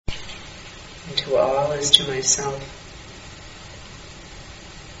and to all as to myself.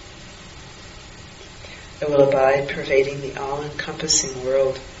 I will abide pervading the all-encompassing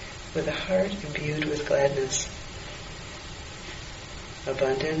world with a heart imbued with gladness,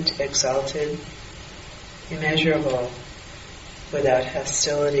 abundant, exalted, immeasurable, without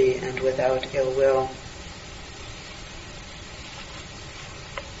hostility and without ill will.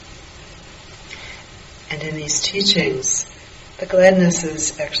 And in these teachings, the gladness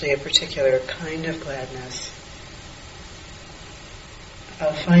is actually a particular kind of gladness,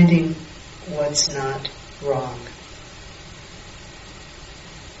 of finding what's not wrong.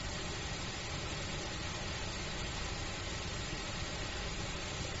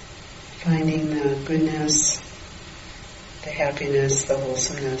 Finding the goodness, the happiness, the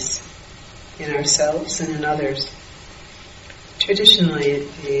wholesomeness in ourselves and in others. Traditionally,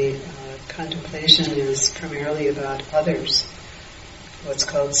 the contemplation is primarily about others, what's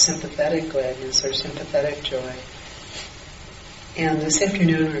called sympathetic gladness or sympathetic joy. And this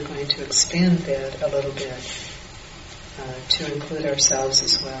afternoon we're going to expand that a little bit to include ourselves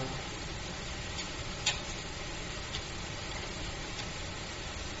as well.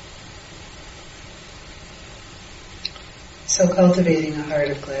 So cultivating a heart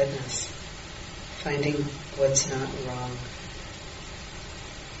of gladness, finding what's not wrong.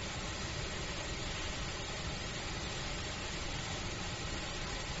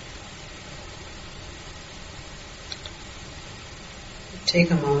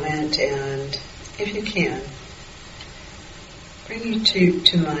 Take a moment and, if you can, bring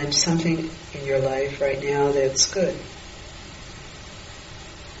to mind something in your life right now that's good.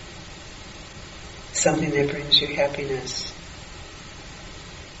 Something that brings you happiness,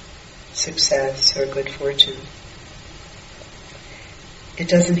 success, or good fortune. It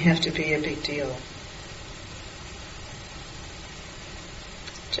doesn't have to be a big deal.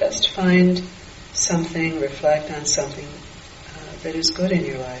 Just find something, reflect on something that is good in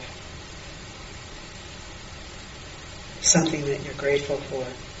your life. Something that you're grateful for.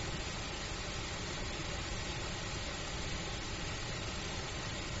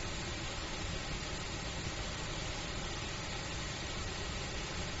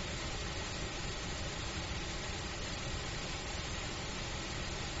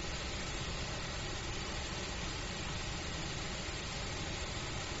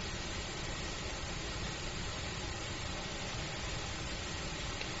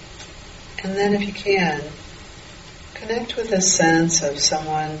 And then if you can, connect with a sense of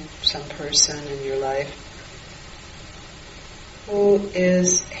someone, some person in your life who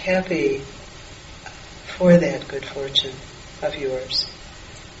is happy for that good fortune of yours.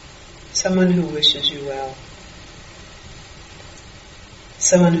 Someone who wishes you well.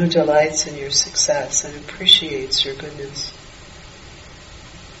 Someone who delights in your success and appreciates your goodness.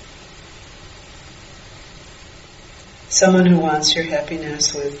 Someone who wants your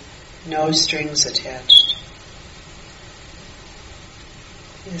happiness with no strings attached.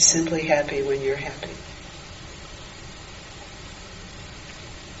 He is simply happy when you're happy.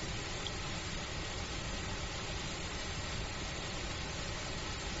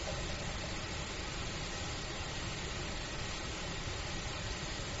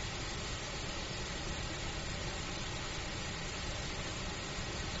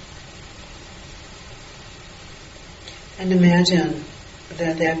 And imagine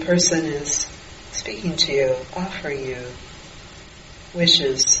that person is speaking to you, offering you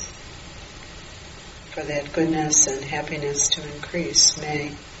wishes for that goodness and happiness to increase.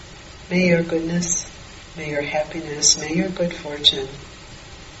 May your goodness, may your happiness, may your good fortune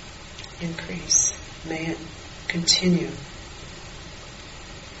increase. May it continue.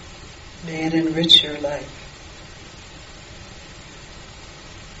 May it enrich your life.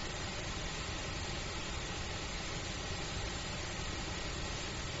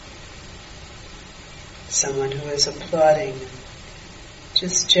 Someone who is applauding and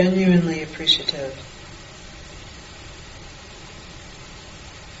just genuinely appreciative.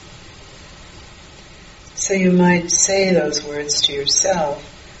 So you might say those words to yourself,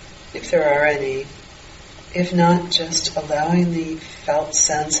 if there are any, if not just allowing the felt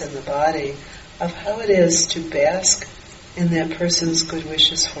sense in the body of how it is to bask in that person's good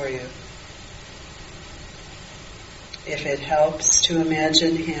wishes for you. If it helps to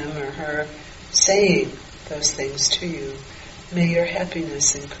imagine him or her saying those things to you, may your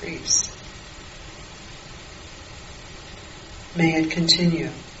happiness increase. May it continue.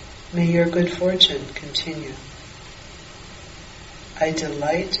 May your good fortune continue. I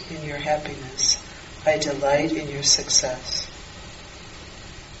delight in your happiness. I delight in your success.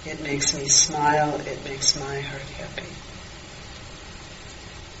 It makes me smile. It makes my heart happy.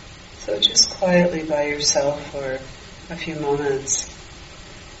 So just quietly by yourself for a few moments,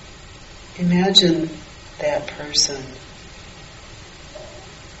 imagine that person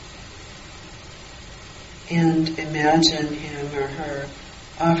and imagine him or her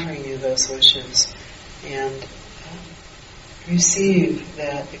offering you those wishes and receive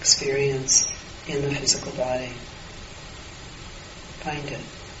that experience in the physical body. Find it.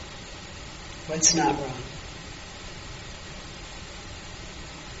 What's not wrong?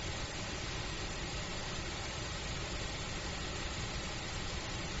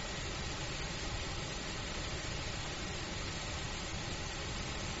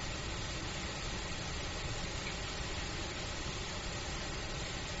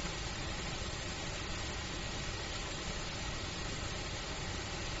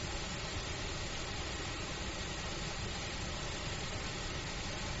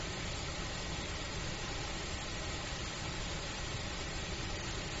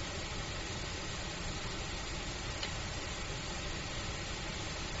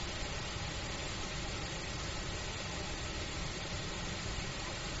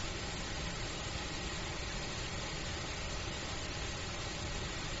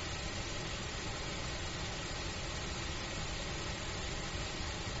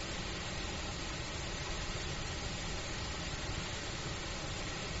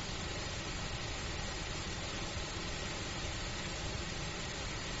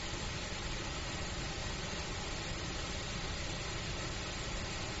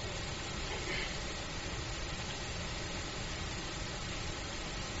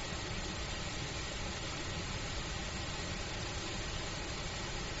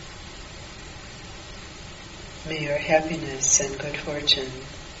 May your happiness and good fortune,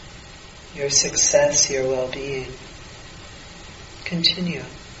 your success, your well-being continue.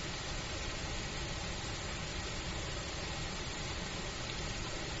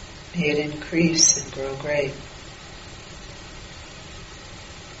 May it increase and grow great.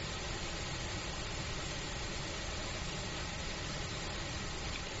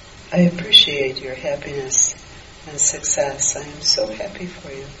 I appreciate your happiness and success. I am so happy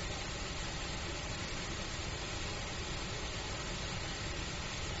for you.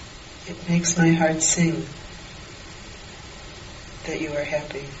 It makes my heart sing that you are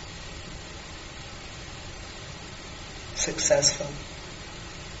happy, successful,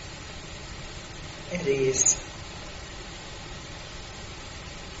 at ease.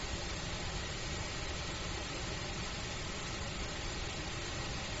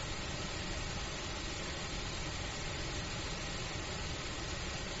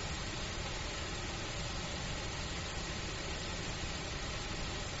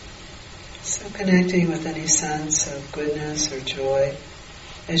 So connecting with any sense of goodness or joy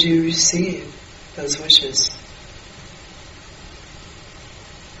as you receive those wishes.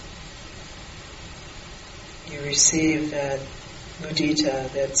 You receive that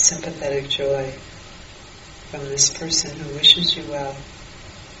mudita, that sympathetic joy from this person who wishes you well.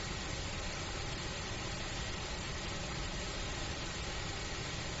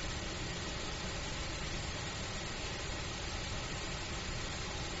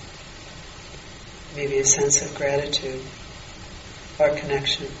 Maybe a sense of gratitude or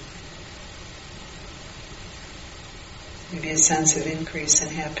connection. Maybe a sense of increase in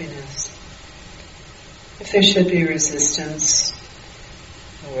happiness. If there should be resistance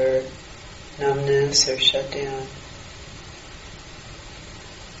or numbness or shutdown,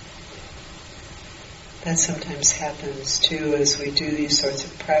 that sometimes happens too as we do these sorts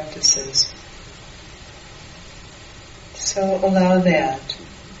of practices. So allow that.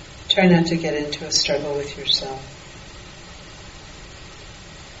 Try not to get into a struggle with yourself.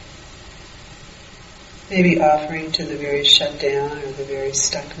 Maybe offering to the very shutdown or the very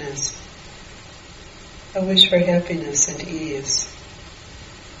stuckness a wish for happiness and ease.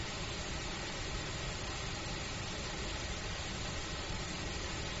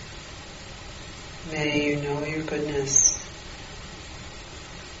 May you know your goodness.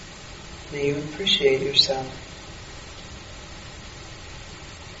 May you appreciate yourself.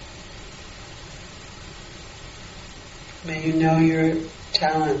 May you know your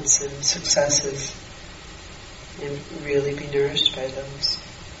talents and successes and really be nourished by those.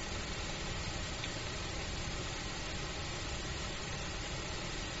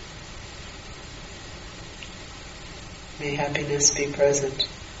 May happiness be present.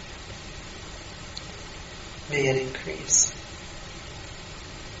 May it increase.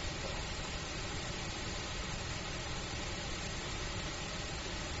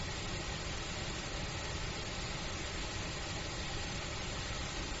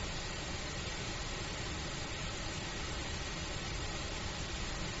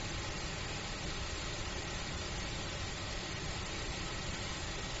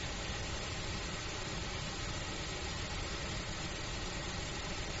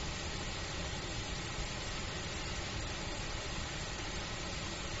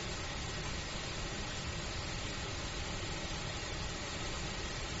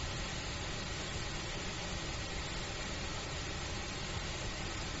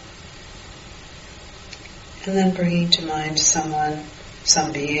 And then bringing to mind someone,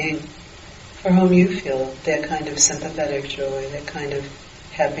 some being, for whom you feel that kind of sympathetic joy, that kind of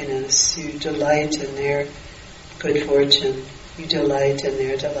happiness. You delight in their good fortune. You delight in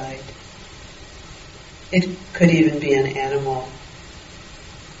their delight. It could even be an animal.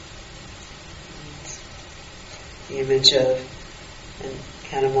 The image of an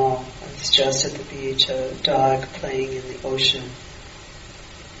animal is just at the beach, a dog playing in the ocean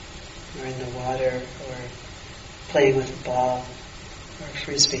or in the water, or playing with a ball or a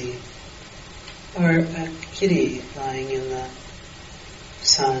frisbee, or a kitty lying in the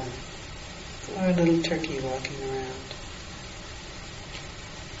sun, or a little turkey walking around.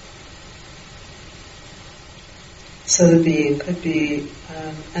 So the being could be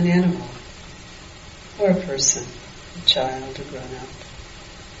an animal, or a person, a child, a grown-up.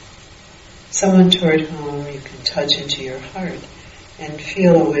 Someone toward whom you can touch into your heart and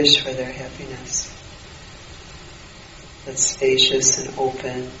feel a wish for their happiness. That's spacious and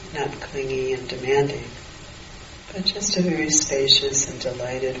open, not clingy and demanding, but just a very spacious and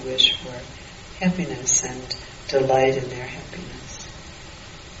delighted wish for happiness and delight in their happiness.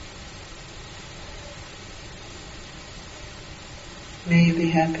 May you be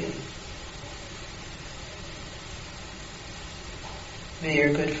happy. May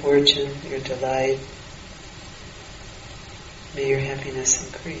your good fortune, your delight, may your happiness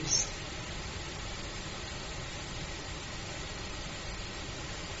increase.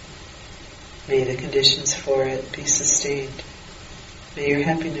 May the conditions for it be sustained. May your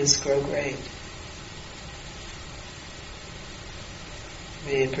happiness grow great.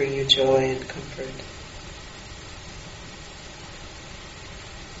 May it bring you joy and comfort.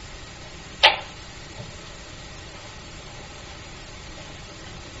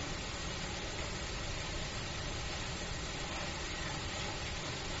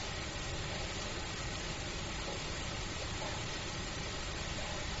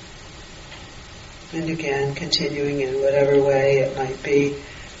 And again, continuing in whatever way it might be,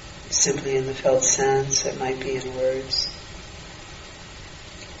 simply in the felt sense, it might be in words.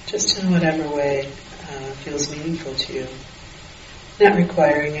 Just in whatever way feels meaningful to you. Not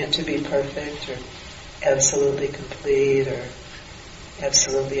requiring it to be perfect or absolutely complete or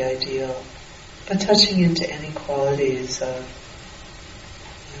absolutely ideal, but touching into any qualities of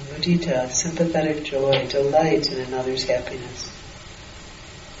mudita, sympathetic joy, delight in another's happiness.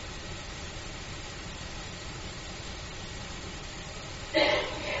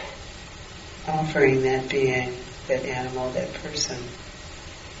 Offering that being, that animal, that person,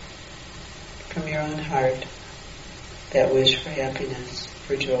 from your own heart, that wish for happiness,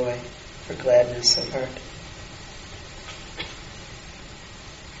 for joy, for gladness of heart.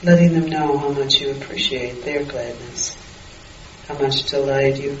 Letting them know how much you appreciate their gladness, how much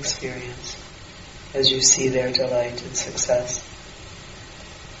delight you experience as you see their delight and success.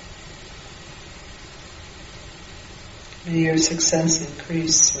 May your success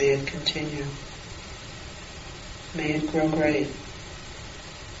increase, may it continue, may it grow great.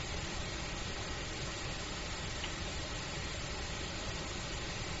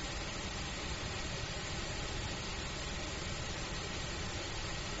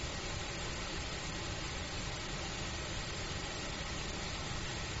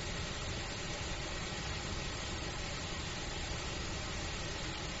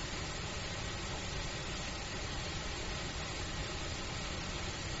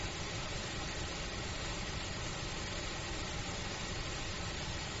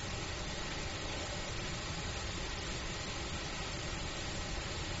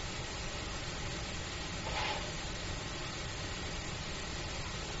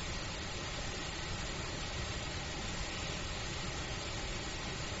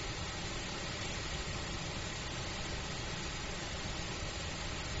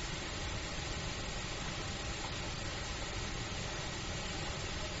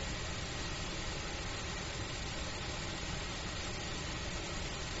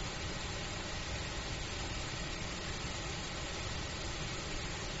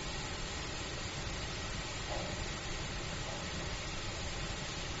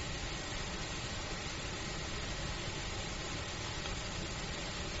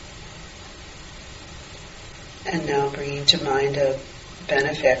 And now bringing to mind a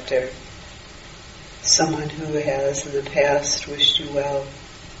benefactor, someone who has in the past wished you well,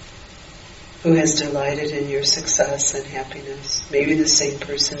 who has delighted in your success and happiness. Maybe the same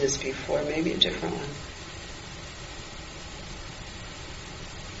person as before, maybe a different one.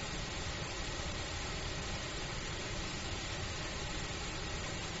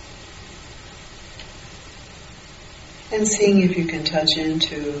 And seeing if you can touch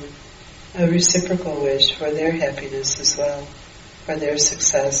into a reciprocal wish for their happiness as well, for their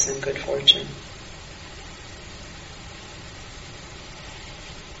success and good fortune.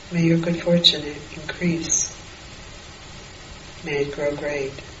 May your good fortune increase. May it grow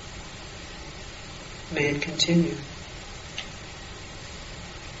great. May it continue.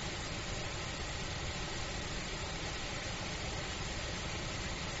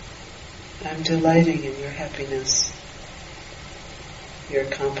 I'm delighting in your happiness, your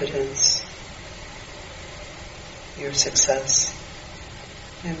competence, your success.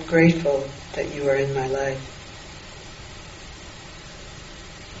 I'm grateful that you are in my life.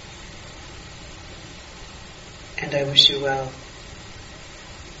 And I wish you well.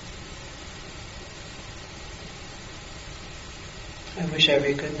 I wish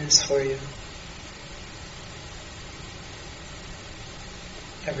every goodness for you.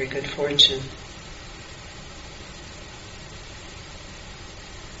 Every good fortune.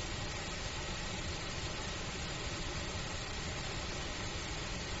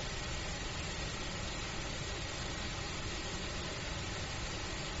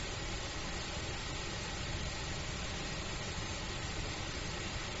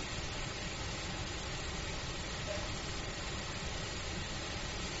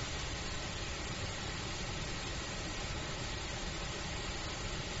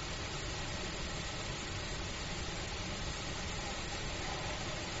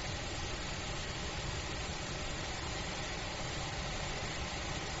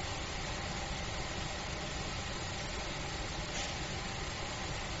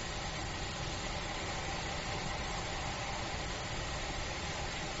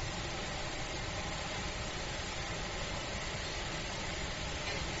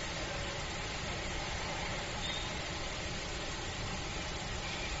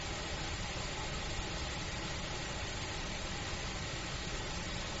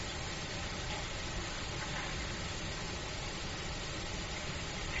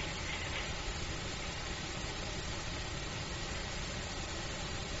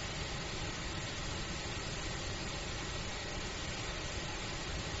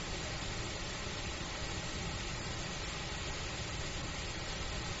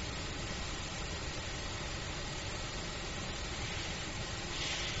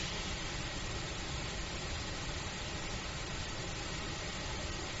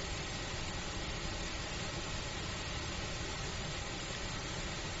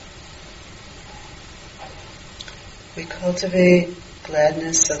 We cultivate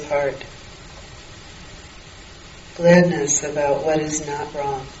gladness of heart, gladness about what is not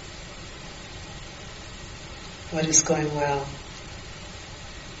wrong, what is going well.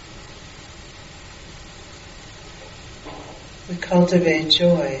 We cultivate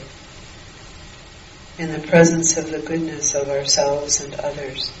joy in the presence of the goodness of ourselves and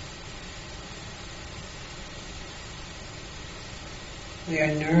others. We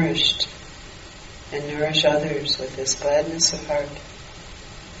are nourished and nourish others with this gladness of heart,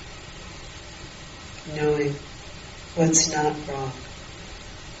 knowing what's not wrong.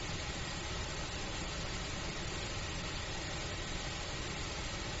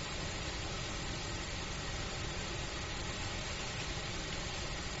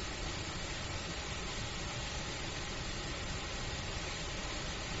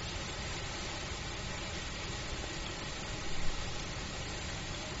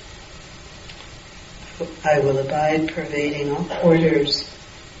 I will abide pervading all quarters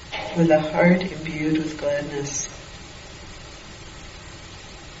with a heart imbued with gladness.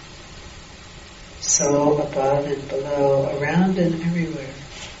 So above and below, around and everywhere,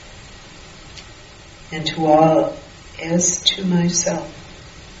 and to all as to myself,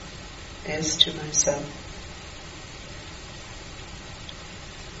 as to myself.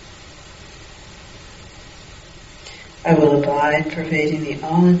 I will abide pervading the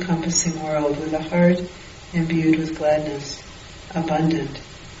all-encompassing world with a heart imbued with gladness, abundant,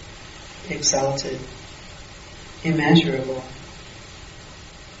 exalted, immeasurable,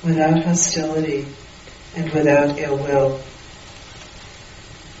 without hostility and without ill will.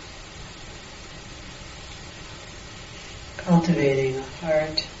 Cultivating a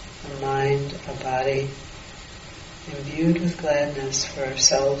heart, a mind, a body, imbued with gladness for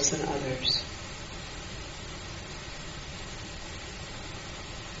ourselves and others.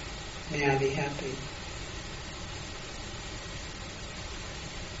 May I be happy.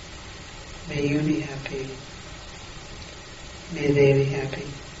 May you be happy. May they be happy.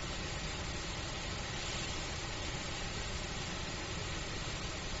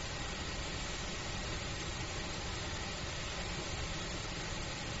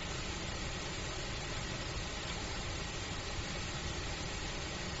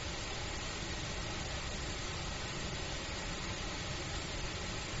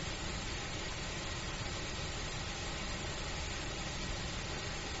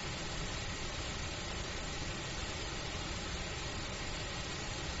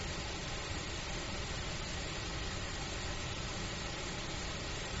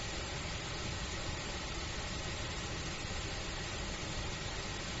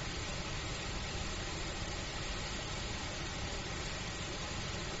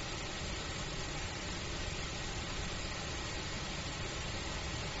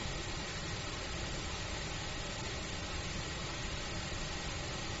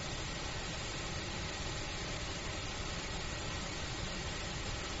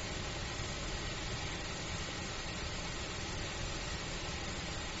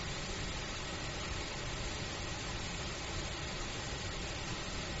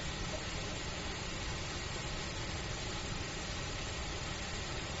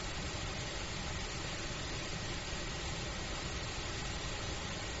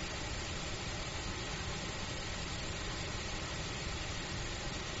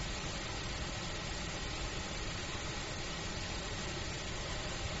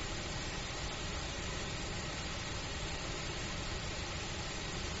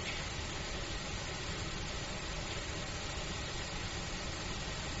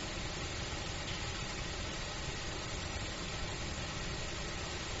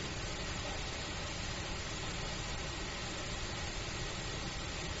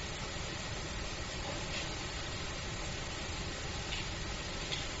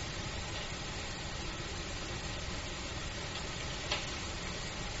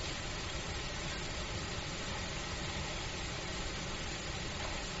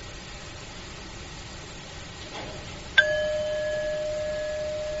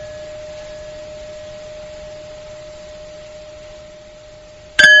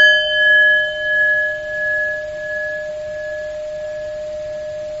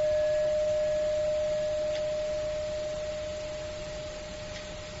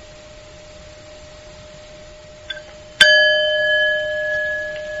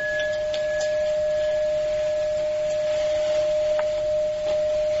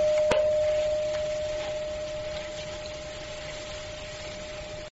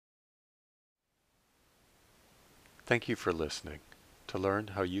 Thank you for listening. To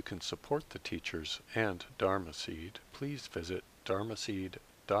learn how you can support the teachers and Dharma Seed, please visit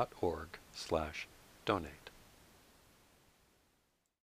dharmaseed.org/donate.